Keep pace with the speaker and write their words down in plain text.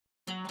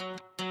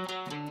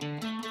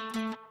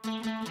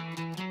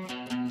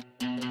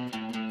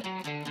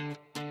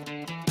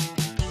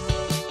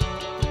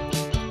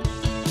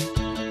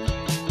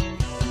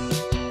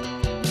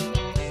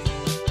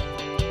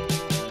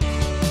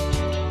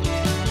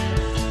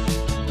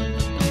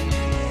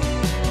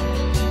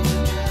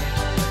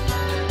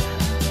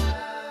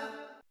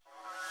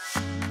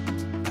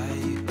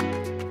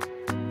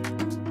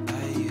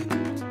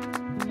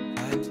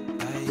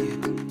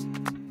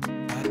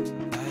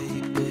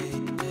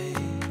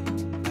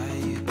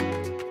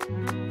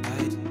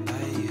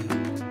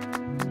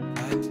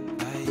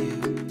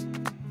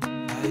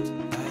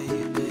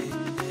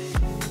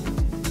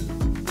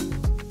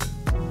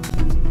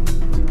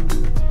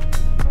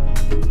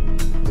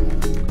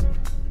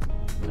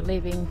We're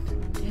leaving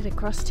dead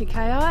across to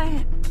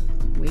KI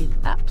with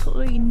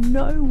absolutely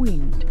no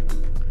wind.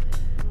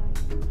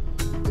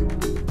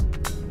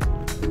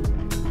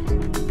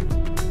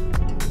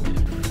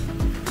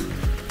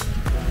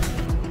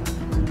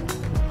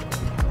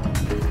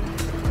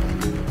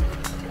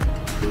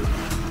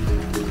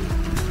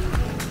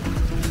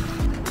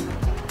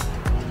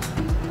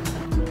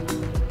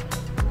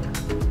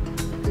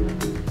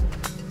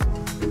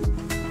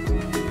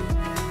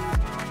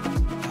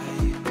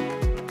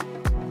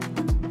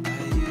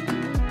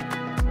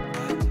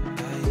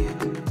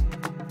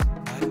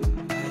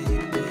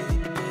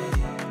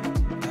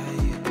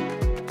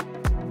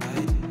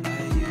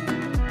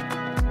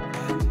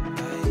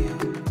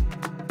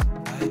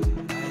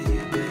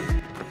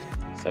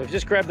 So we've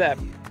just grabbed that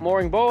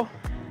mooring ball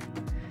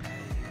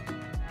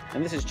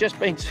and this has just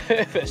been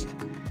surfaced.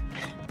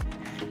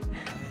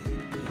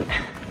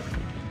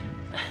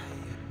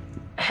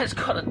 It's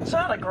got a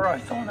ton of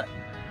growth on it.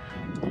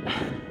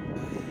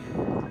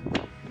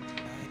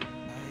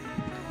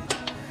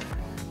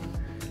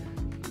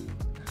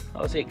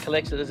 Obviously it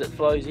collects it as it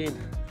flows in.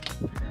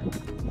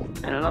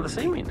 And another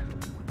Seawind.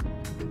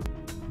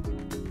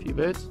 A few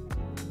birds.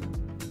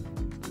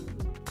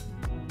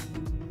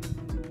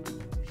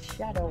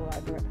 Shadow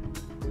over it.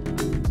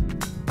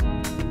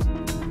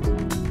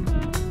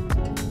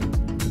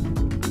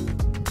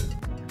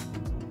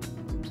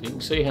 So you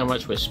can see how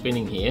much we're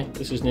spinning here.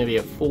 This is nearly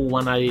a full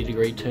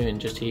 180-degree turn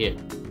just here.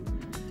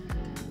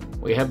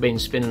 We have been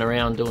spinning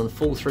around doing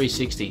full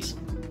 360s.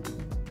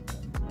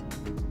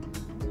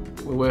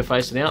 We were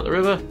facing out the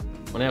river,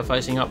 we're now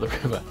facing up the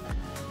river.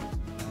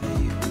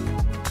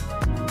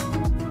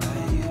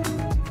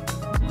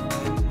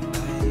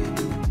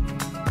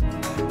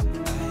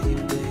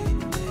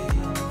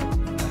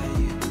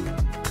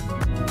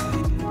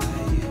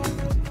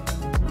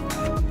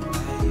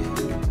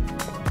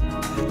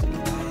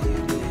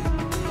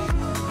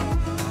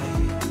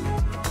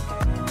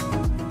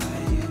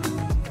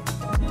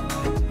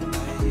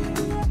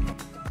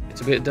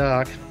 It's a bit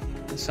dark,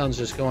 the sun's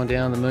just gone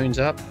down, the moon's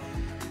up,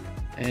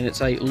 and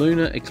it's a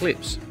lunar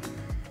eclipse.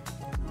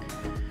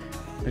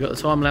 We've got the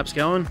time lapse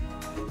going,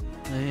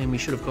 and we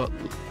should have got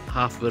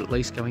half of it at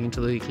least going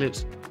into the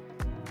eclipse.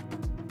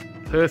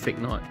 Perfect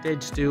night,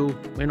 dead still,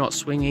 we're not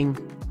swinging,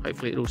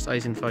 hopefully it all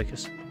stays in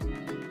focus.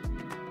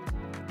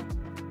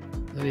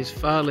 That is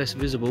far less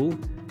visible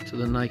to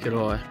the naked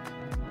eye.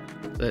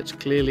 That's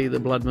clearly the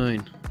blood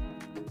moon.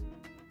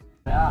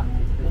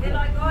 They're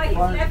like, oh, he's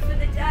left for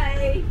the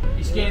day.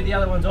 You scared the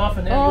other ones off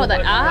and now Oh,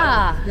 they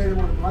are.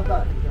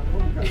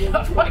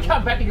 If I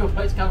come back and your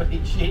boat's coming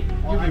in shit,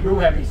 you'll be real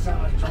happy.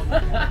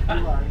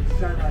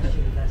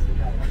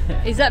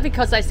 Is that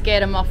because they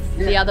scared him off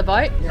the other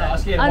boat? No, I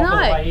scared them off on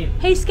the way in.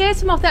 He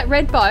scares him off that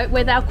red boat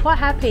where they were quite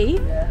happy.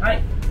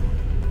 Hey,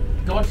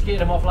 God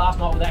scared them off last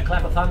night with that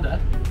clap of thunder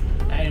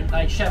and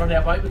they shat on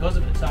our boat because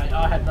of it, so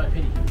I had no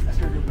pity. That's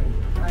going to be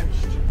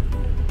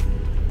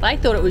They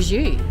thought it was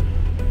you.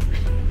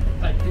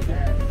 They did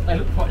that. They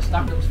looked quite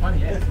stumped, it was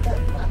funny, yeah.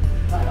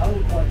 I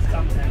looked quite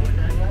stumped out with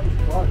that. That was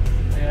close.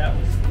 Yeah,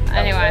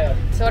 Anyway,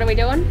 so what are we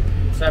doing?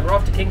 So we're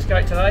off to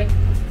Kingscote today.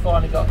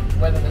 Finally got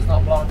weather that's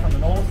not blowing from the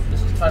north.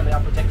 This is totally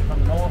unprotected from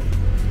the north.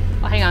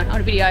 Oh, hang on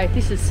a video.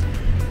 This is...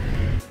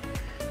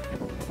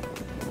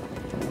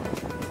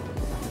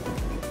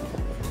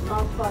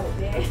 Love boat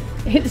there.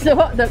 It's the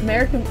what? The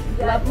American...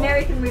 The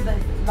American River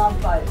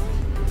love boat.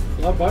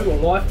 Love boat or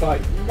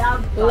lifeboat?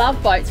 Love boat.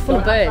 Love boats full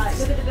of birds.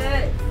 Look at the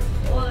birds.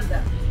 All of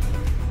them.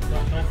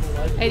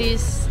 It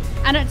is...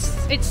 And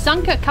it's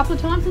sunk a couple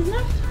of times, isn't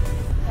it?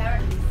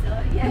 Apparently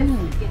so, yes.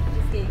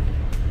 Just keep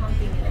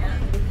pumping it out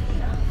and lifting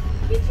it up.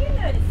 Did you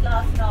notice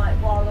last night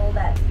while all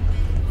that...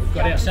 We've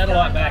got our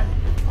satellite back.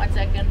 1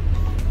 second.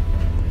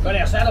 Got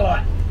our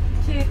satellite.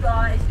 Two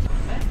guys.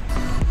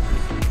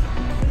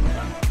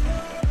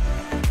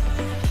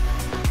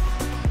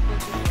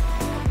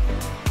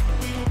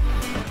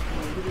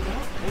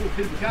 Oh,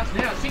 bit of the guts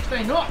now,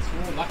 16 knots.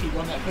 Oh, lucky we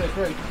won that first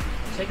reef.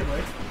 Second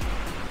reef.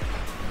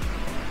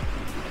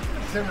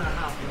 7.5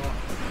 knots.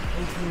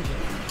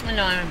 I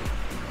know.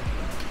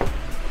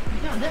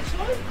 You going that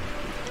slow?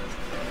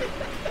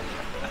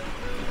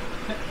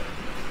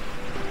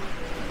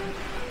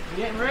 You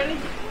getting ready?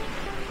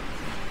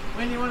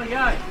 When do you want to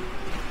go?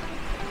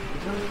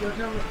 You're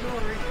telling the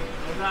story.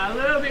 We'll go a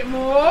little bit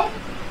more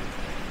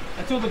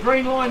until the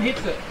green line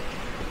hits it.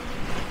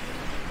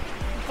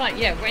 Right,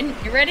 yeah, when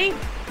you ready?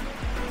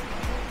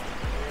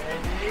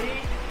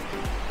 Ready?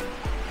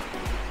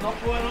 Not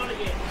quite on it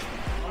yet.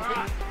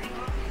 Alright.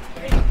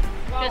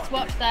 Just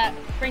watch that.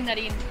 Bring that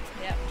in.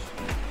 Yep.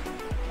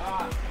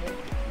 Alright.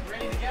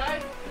 Ready to go?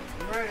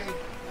 I'm ready.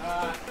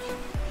 Alright.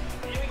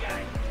 Here we go.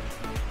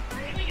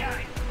 Here we go.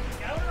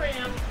 Going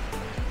around.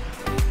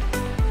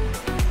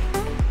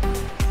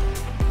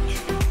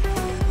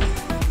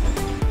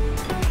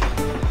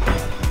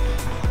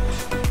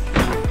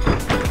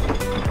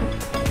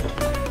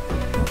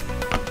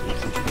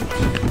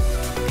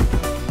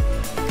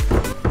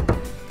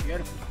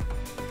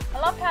 I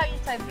love how you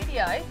say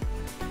video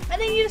and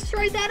then you just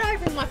throw that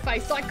over in my face.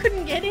 face, so I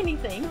couldn't get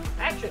anything.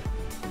 Action.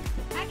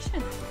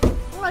 Action.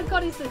 All I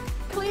got is the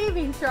clear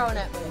being thrown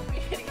at me. We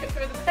need to get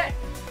further back.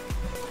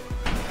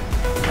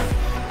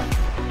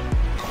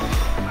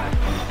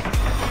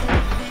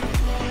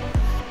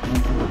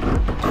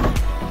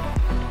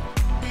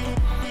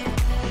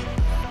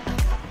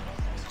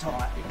 It's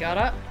tight. You got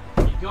it?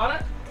 You got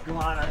it? Go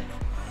on, eh?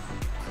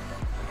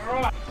 All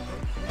right.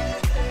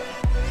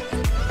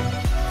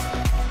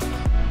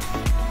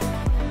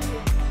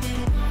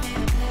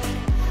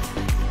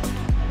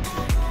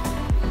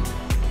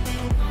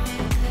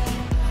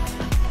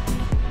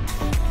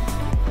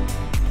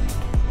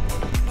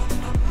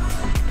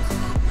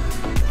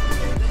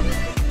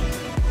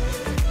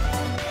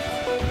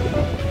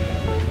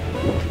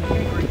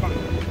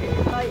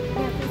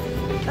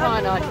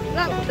 No.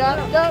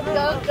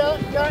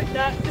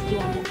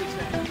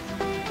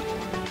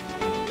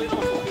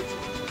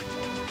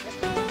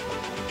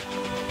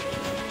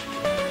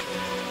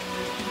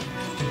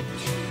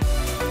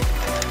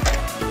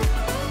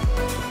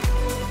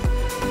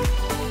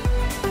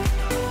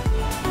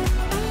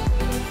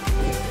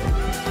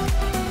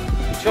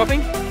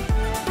 Shopping?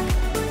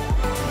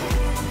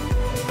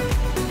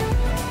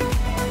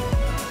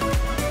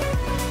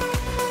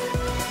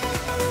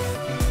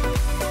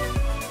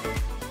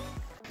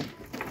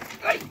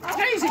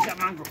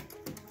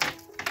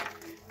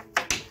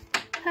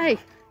 Hey,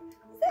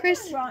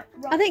 Chris, Right.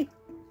 I think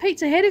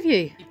Pete's ahead of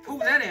you. You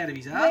pulled that out of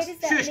his Where ass. does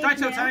that Shush, lead don't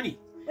tell now? Tony.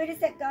 Where does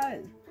that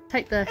go?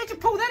 Take the... How'd you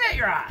pull that out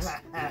your ass?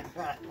 I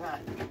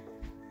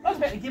was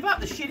about to give up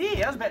the shit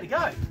here. I was about to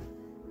go.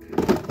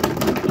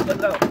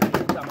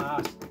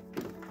 Dumbass.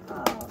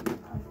 Oh,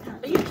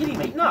 Are you kidding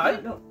me? No.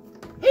 Look.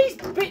 He's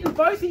bitten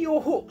both of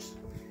your hooks.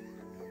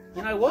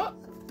 You know what?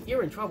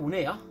 You're in trouble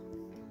now.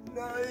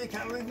 No, you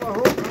can't leave my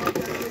hook. I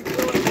can't leave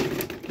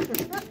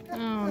it.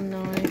 Oh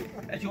no.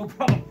 That's your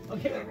problem. I'll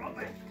give it right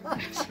back.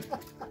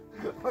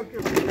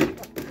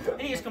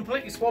 He has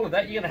completely swallowed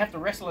that. You're going to have to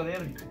wrestle it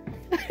out of him.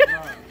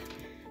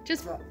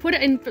 Just put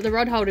it in the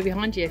rod holder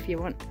behind you if you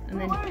want. And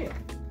then...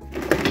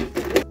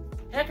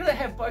 How could it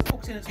have both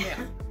hooks in its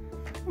mouth?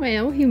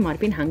 Well, he might have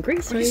been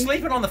hungry, so... Were you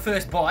sleeping on the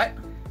first bite?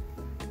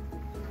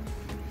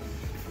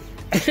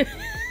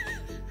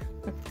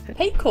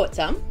 Pete caught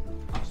some.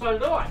 So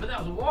did I, but that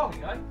was a while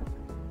ago.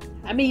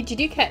 I mean, did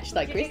you catch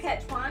that, Did Chris? you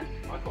catch one?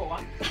 I caught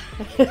one.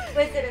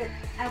 Was it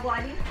a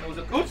whiting? It was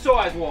a good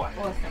sized one.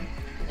 Awesome.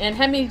 And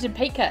how many did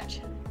Pete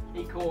catch?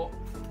 He caught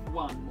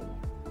one more.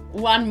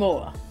 One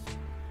more.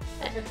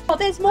 Oh,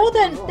 there's more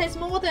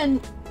than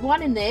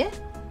one in there.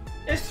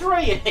 There's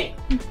three in there.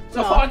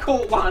 So if No. I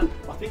caught one,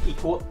 I think he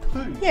caught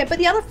two. Yeah, but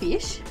the other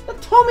fish. The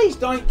Tommies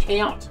don't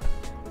count.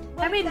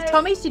 How many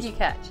Tommies did you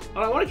catch?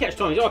 I don't want to catch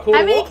Tommies. I caught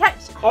How a many what?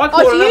 catch? I caught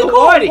Oh, so you another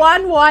caught whiting.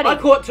 one whiting. I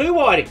caught two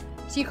whiting.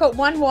 So you caught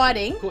one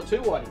whiting. Caught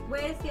two whiting.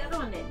 Where's the other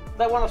one then?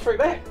 That one I threw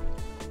back.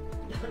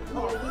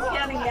 Oh, you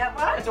counting that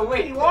one? It's a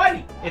weedy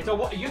whiting. It's a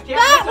you count.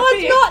 That that's a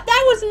was fish. not.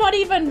 That was not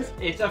even.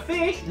 It's a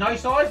fish. No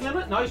size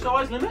limit. No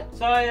size limit.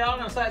 So I'm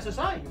going to say it's the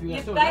same. If you Your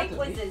want to bait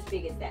was as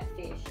big as that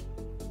fish.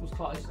 It was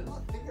close.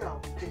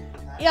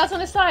 Yeah, I was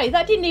gonna say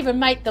that didn't even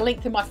make the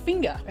length of my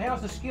finger.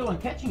 How's the skill in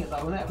catching it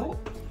though with that hook?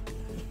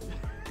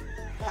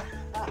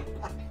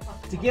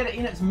 To get it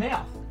in its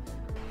mouth.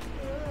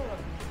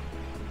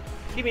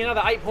 Give me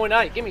another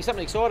 8.8. Give me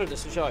something exciting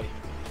just to show you.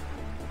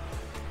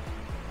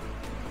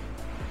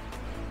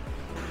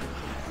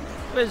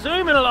 We're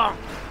zooming along.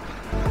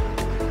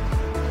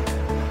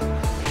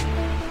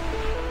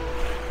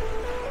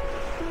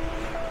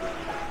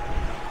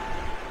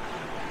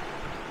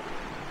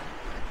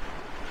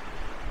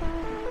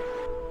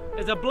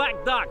 There's a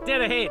black duck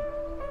dead ahead.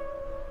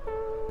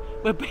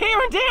 We're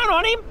bearing down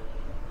on him.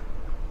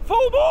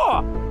 Full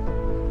bore.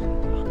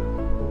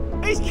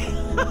 He's...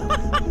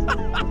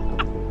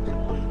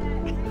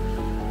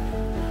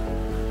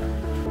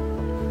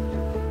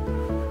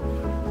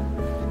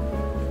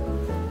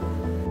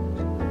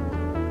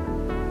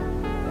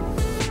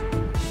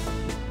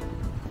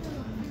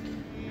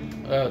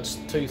 it's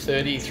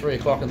 2:30, 3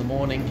 o'clock in the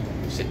morning.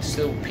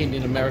 Still pinned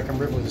in American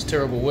River with this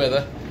terrible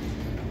weather.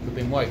 We've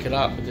been woken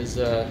up because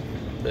the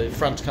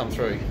front's come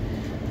through.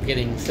 We're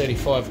getting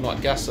 35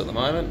 knot gusts at the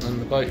moment, and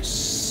the boat's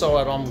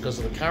side on because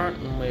of the current,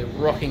 and we're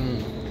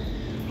rocking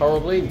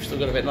horribly. We've still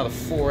got about another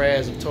 4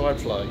 hours of tide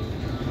flow.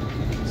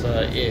 So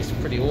yeah, it's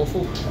pretty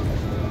awful.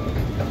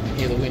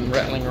 Hear the wind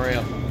rattling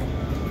around.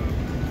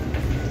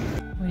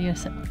 What do you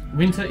say?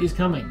 Winter is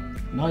coming.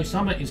 No,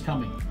 summer is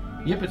coming.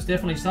 Yep, it's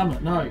definitely summer.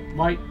 No,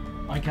 wait.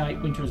 Okay,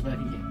 winter is back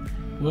again.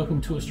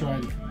 Welcome to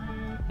Australia.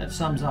 That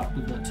sums up.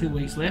 We've got 2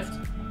 weeks left,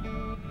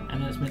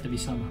 and then it's meant to be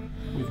summer.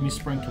 We've missed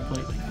spring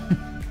completely.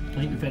 I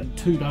think we've had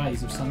 2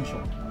 days of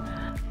sunshine.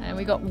 And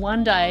we got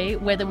 1 day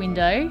weather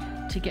window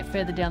to get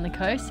further down the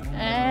coast,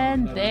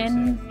 and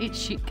then it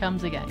shit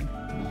comes again.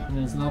 And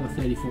there's another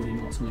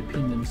 30-40 knots, and we're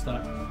pinned and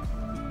stuck.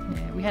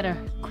 Yeah, we had a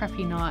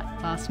crappy night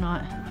last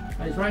night.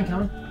 Hey, is rain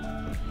coming?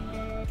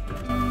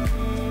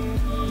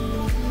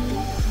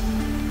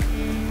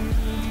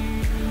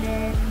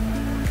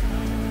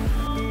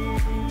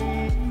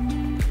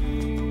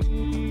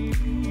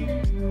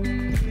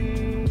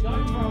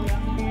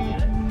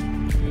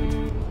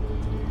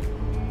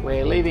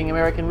 leaving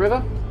American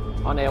River.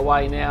 On our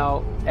way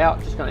now out,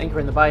 just going to anchor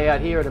in the bay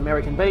out here at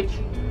American Beach,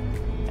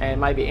 and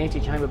maybe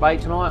Antechamber Bay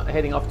tonight,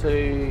 heading off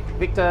to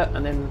Victor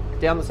and then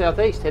down the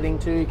southeast, heading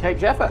to Cape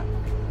Jaffa.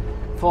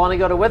 Finally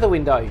got a weather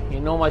window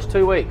in almost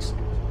 2 weeks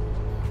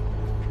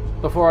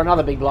before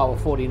another big blow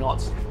of 40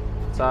 knots.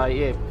 So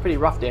yeah, pretty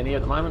rough down here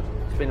at the moment.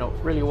 It's been a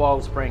really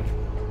wild spring.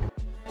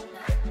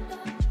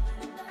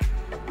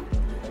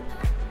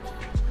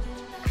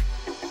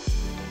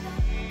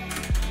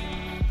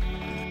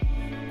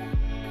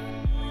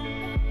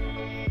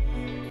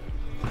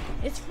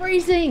 It's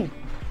freezing.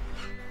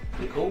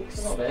 Pretty cool.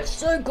 It's not bad.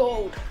 So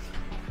cold.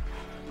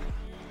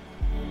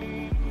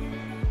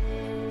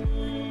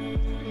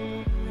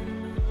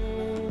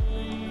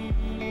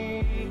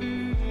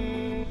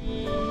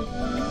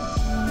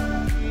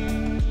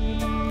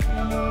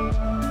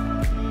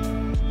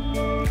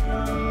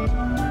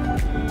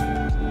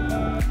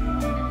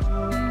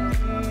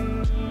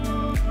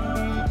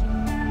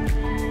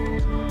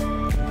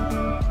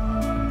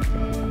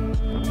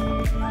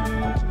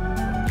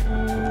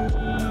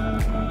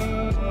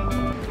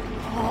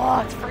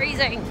 Oh, it's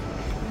freezing.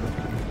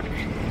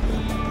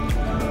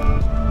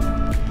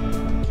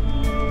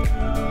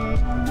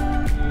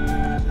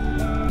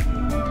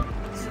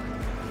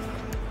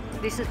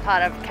 This is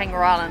part of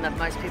Kangaroo Island that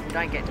most people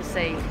don't get to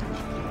see.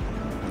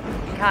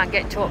 You can't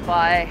get to it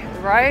by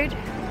road,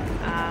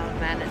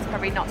 and it's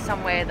probably not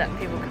somewhere that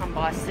people come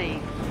by sea.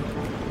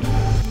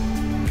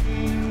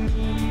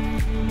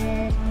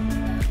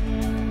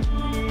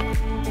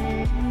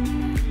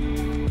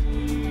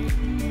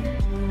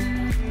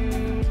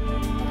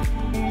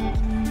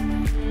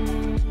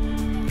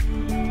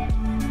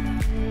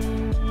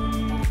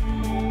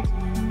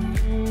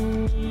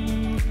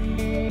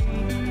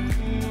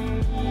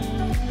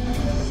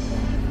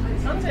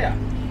 Out.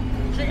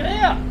 Check it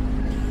out.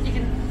 You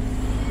can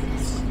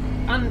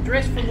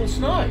undress from the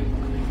snow.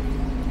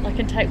 I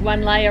can take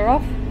one layer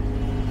off.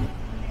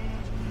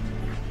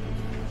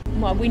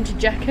 My winter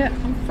jacket.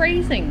 I'm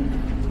freezing.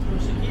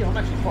 Yeah, I'm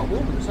actually quite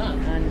warm in the sun.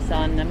 And the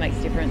sun, that makes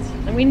a difference.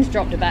 The wind's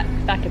dropped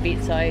back a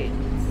bit, so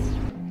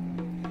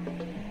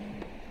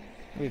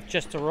We've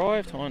just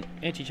arrived on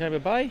Antechamber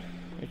Bay.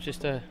 We've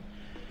just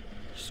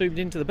zoomed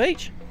into the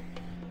beach.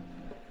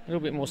 A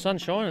little bit more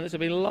sunshine, and this will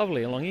be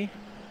lovely along here.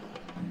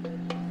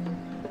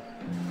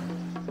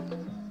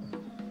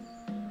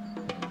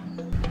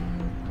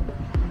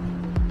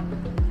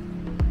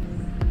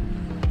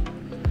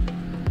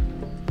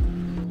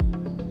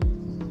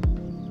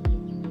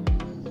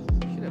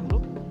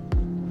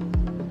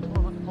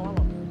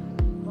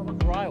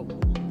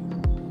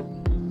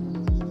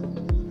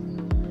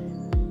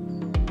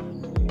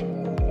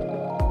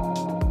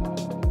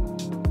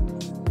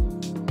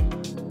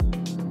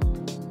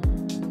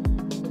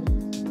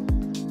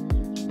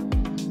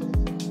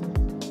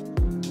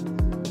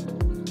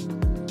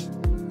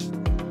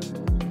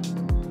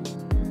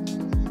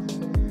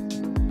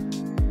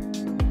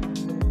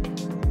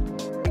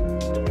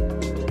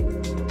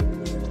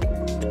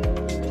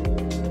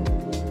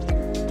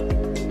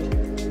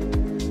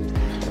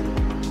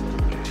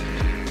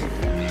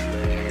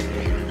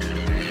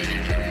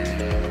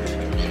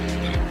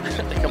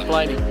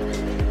 Complaining.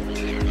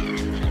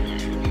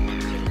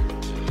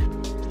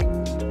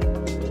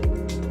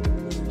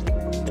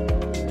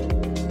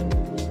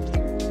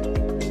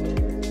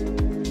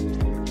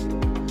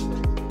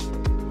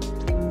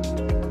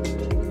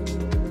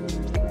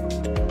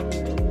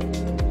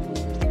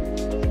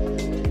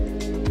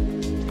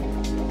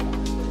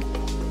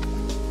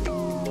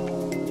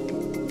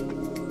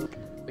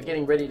 We're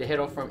getting ready to head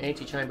off from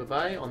Antechamber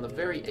Bay on the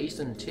very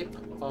eastern tip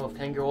of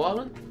Kangaroo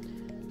Island.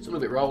 It's a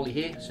little bit rolly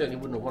here, certainly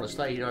wouldn't want to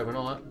stay here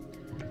overnight.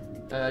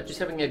 Just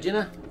having our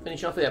dinner,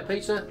 finish off our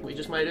pizza we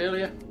just made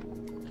earlier,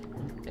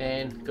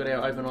 and got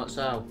our overnight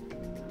sail.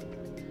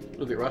 A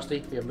little bit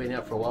rusty, we haven't been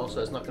out for a while, so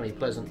it's not going to be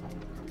pleasant.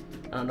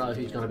 I don't know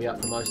who's going to be up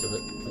for most of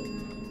it.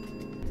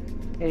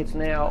 It's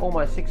now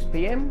almost 6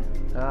 PM.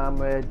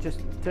 We're just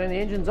turning the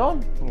engines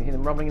on, you can hear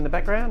them rumbling in the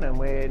background, and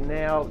we're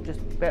now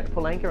just about to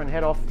pull anchor and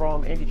head off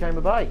from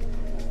Antechamber Bay.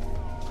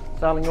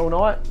 Sailing all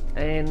night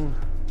and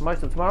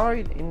most of tomorrow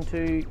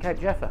into Cape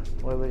Jaffa,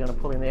 where we're going to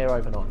pull in there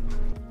overnight.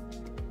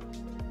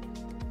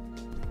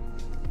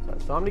 So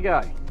it's time to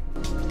go.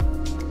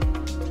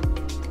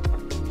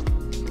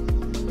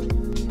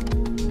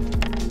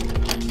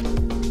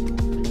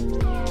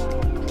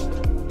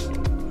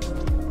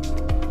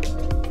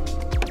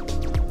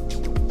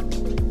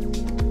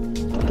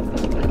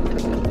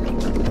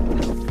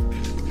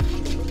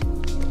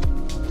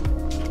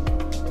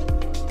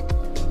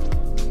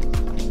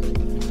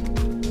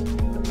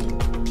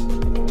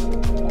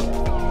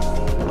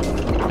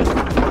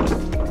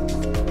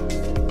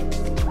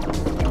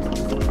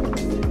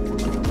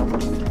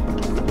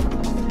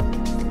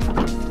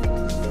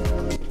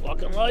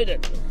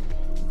 It.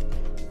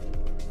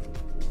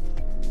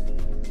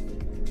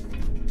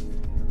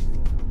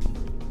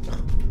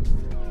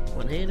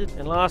 One-handed,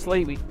 and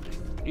lastly we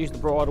use the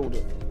bridle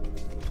to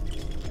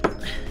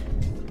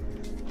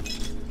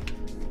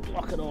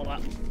lock it all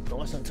up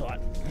nice and tight.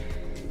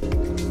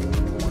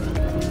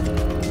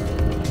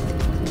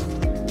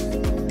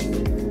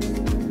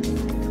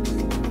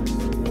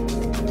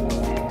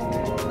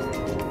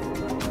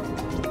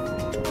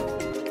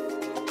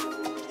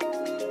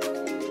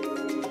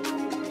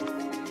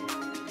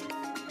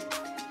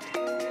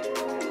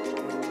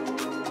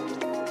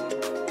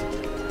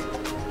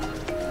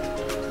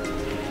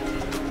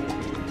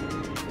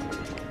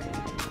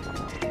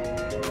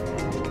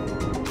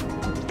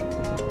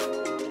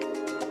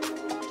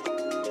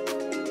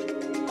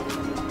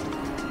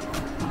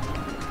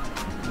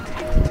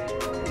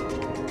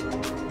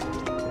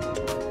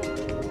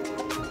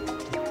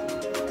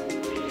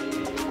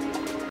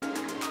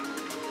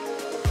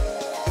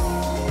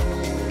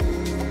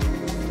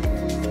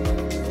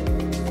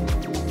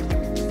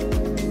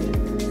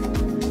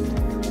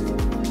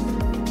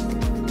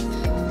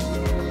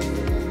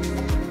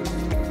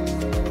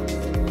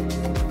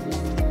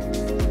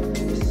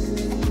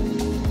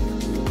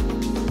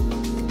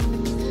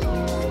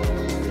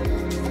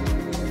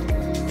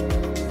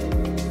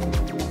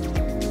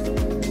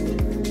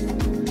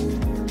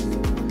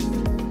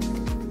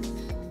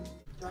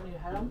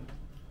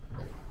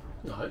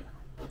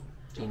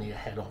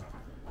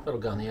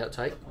 on the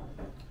outtake.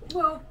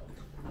 Well,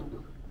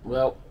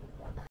 Well,